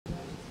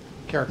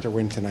Character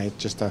win tonight.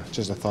 Just a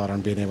thought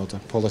on being able to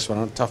pull this one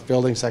out. Tough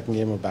building, second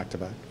game of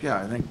back-to-back.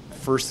 Yeah, I think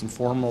first and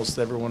foremost,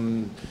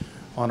 everyone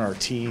on our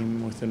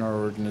team, within our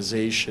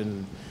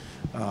organization,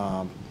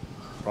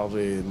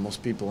 probably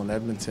most people in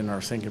Edmonton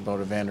are thinking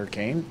about Evander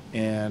Kane.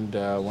 And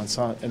when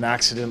an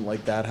accident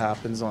like that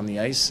happens on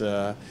the ice,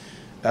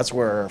 that's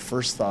where our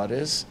first thought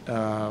is.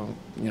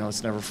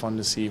 It's never fun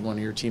to see one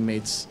of your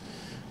teammates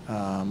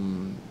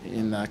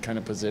in that kind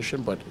of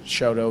position, but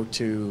shout out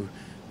to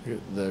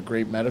the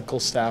great medical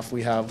staff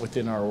we have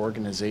within our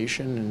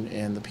organization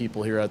and the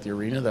people here at the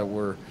arena that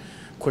were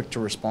quick to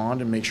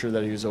respond and make sure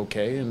that he was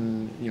okay.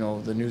 And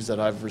the news that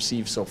I've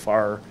received so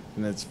far,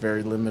 and it's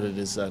very limited,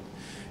 is that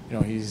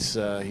he's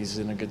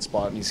in a good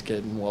spot and he's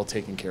getting well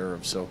taken care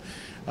of. So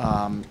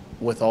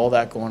with all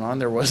that going on,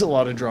 there was a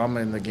lot of drama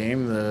in the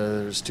game.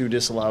 There's 2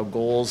 disallowed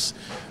goals.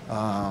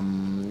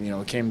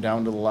 It came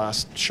down to the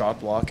last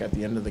shot block at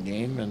the end of the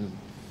game, and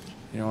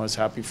I was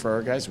happy for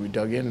our guys. We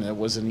dug in. It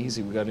wasn't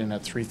easy. We got in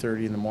at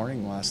 3:30 in the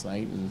morning last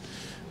night, and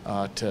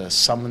to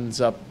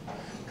summons up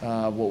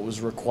what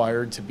was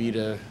required to beat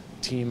a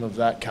team of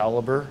that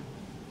caliber,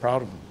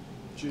 proud of them.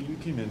 Jay, you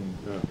came in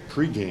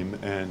pre-game,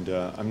 and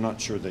I'm not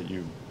sure that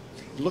you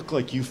looked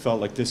like you felt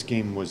like this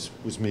game was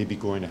maybe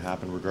going to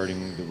happen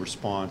regarding the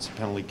response,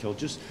 penalty kill,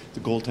 just the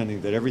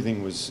goaltending, that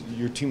everything was,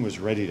 your team was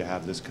ready to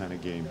have this kind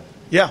of game.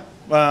 Yeah.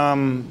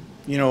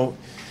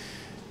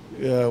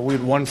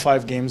 We'd won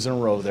 5 games in a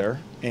row there,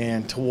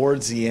 and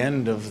towards the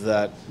end of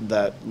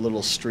that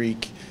little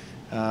streak,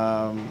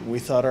 we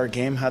thought our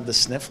game had the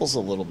sniffles a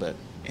little bit,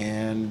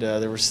 and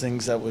there was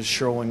things that was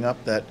showing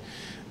up that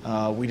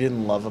we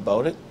didn't love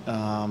about it.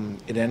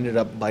 It ended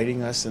up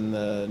biting us in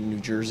the New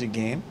Jersey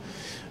game,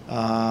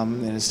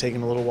 and it's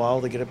taken a little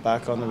while to get it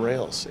back on the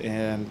rails,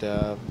 and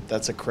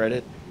that's a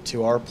credit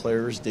to our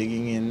players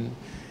digging in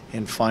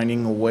and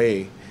finding a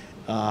way.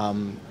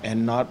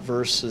 And not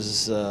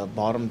versus a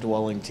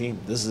bottom-dwelling team.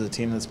 This is a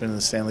team that's been in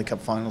the Stanley Cup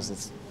Finals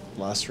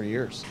the last 3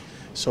 years.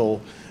 So,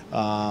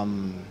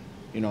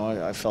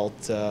 I felt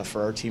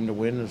for our team to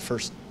win, the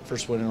first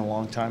win in a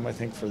long time, I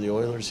think, for the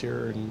Oilers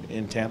here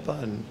in Tampa,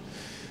 and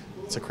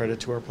it's a credit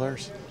to our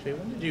players. Jay,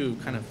 when did you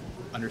kind of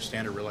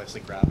understand or realize the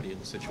gravity of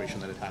the situation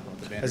that had happened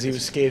with Evander? As he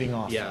was skating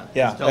off. Yeah.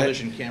 Yeah. The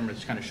television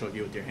cameras kind of showed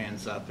you with your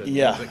hands up.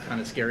 Yeah. Was it kind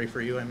of scary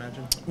for you, I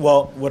imagine?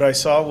 Well, what I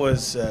saw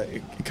was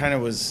it kind of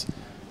was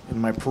in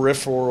my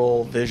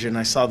peripheral vision.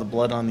 I saw the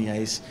blood on the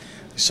ice.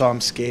 I saw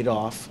him skate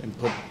off and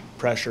put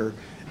pressure,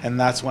 and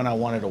that's when I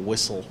wanted to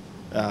whistle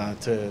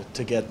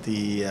to get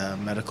the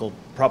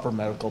proper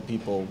medical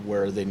people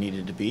where they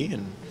needed to be.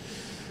 And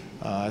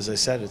as I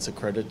said, it's a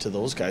credit to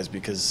those guys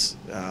because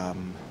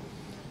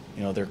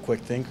they're quick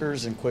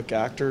thinkers and quick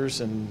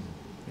actors, and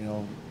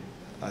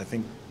I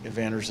think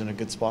Evander's in a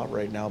good spot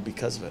right now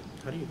because of it.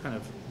 How do you kind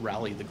of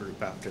rally the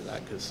group after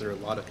that? Because there are a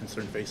lot of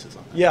concerned faces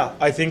on that. Yeah,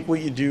 I think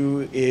what you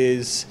do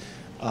is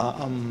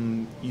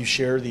you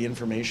share the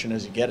information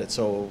as you get it.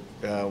 So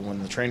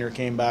when the trainer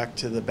came back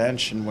to the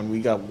bench and when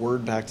we got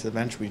word back to the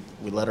bench, we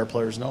let our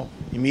players know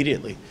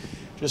immediately,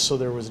 just so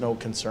there was no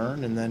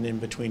concern. And then in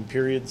between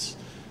periods,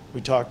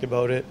 we talked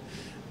about it.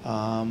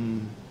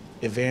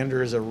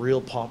 Evander is a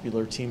real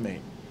popular teammate,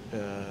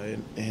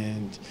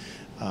 and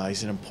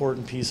he's an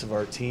important piece of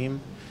our team.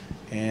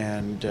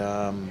 And,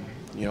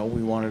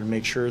 we wanted to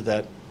make sure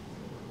that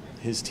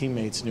his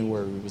teammates knew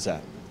where he was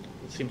at.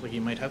 It seems like he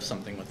might have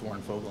something with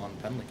Warren Fogle on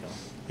penalty kill.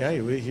 Yeah,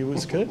 he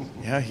was good.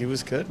 Yeah, he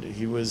was good.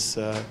 He was,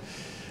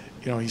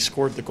 he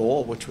scored the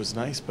goal, which was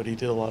nice, but he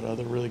did a lot of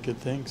other really good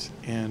things.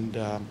 And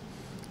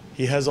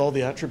he has all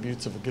the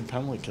attributes of a good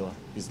penalty killer.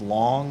 He's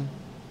long,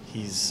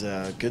 he's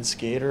a good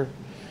skater,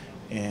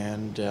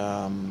 and,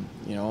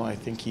 I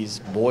think he's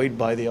buoyed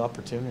by the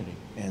opportunity.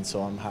 And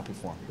so I'm happy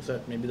for him. Is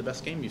that maybe the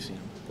best game you've seen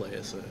him play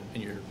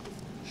in your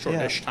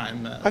shortish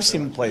time? I've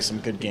seen him play some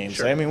good games.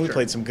 Sure, we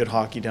played some good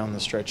hockey down the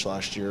stretch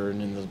last year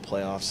and into the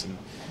playoffs. And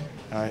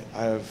I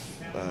have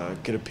a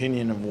good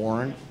opinion of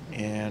Warren.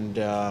 And,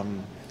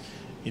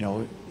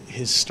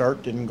 his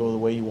start didn't go the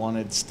way he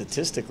wanted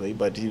statistically,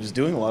 but he was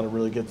doing a lot of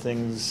really good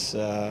things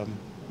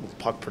with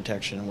puck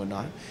protection and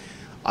whatnot.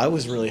 I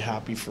was really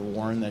happy for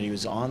Warren that he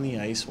was on the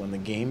ice when the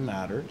game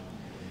mattered,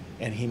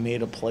 and he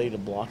made a play to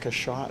block a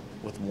shot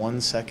with 1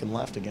 second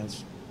left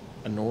against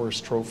a Norris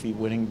Trophy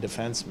winning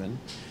defenseman.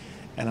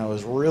 And I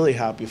was really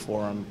happy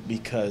for him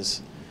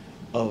because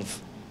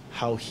of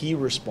how he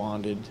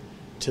responded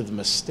to the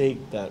mistake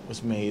that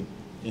was made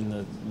in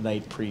the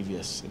night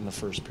previous in the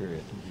first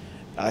period.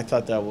 I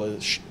thought that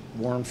was,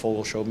 Warren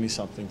Fogle showed me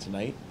something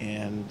tonight,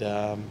 and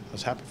I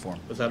was happy for him.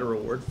 Was that a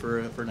reward for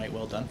a night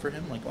well done for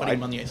him? Like putting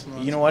him on the ice?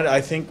 You know what?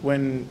 I think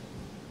when,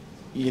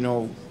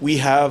 we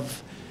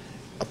have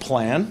a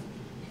plan,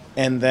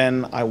 and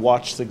then I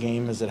watch the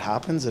game as it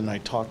happens, and I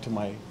talk to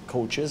my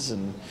coaches,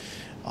 and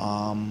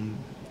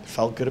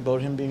felt good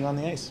about him being on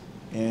the ice.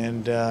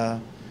 And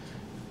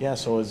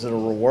so is it a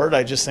reward?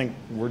 I just think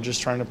we're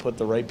just trying to put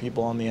the right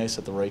people on the ice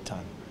at the right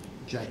time.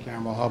 Jack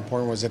Campbell, how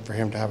important was it for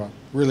him to have a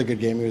really good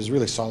game? He was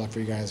really solid for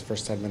you guys the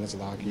first 10 minutes of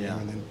the hockey game,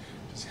 and then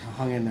Just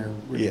hung in there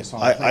really Yeah,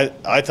 solid.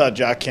 I thought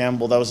Jack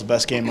Campbell, that was the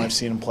best game I've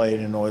seen him play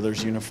in an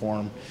Oilers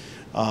uniform.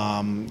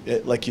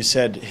 Like you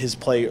said, his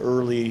play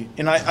early,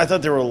 and I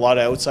thought there were a lot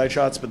of outside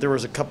shots, but there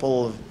was a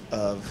couple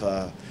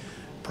of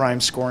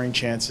prime scoring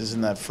chances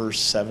in that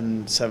first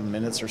seven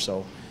minutes or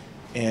so.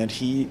 And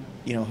he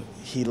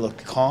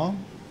looked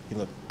calm, he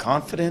looked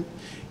confident,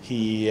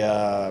 he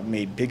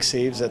made big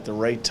saves at the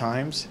right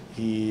times.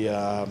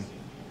 I'm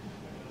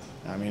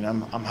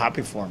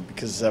happy for him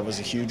because that was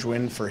a huge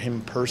win for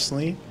him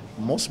personally.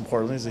 Most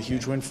importantly, it's a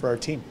huge win for our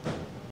team.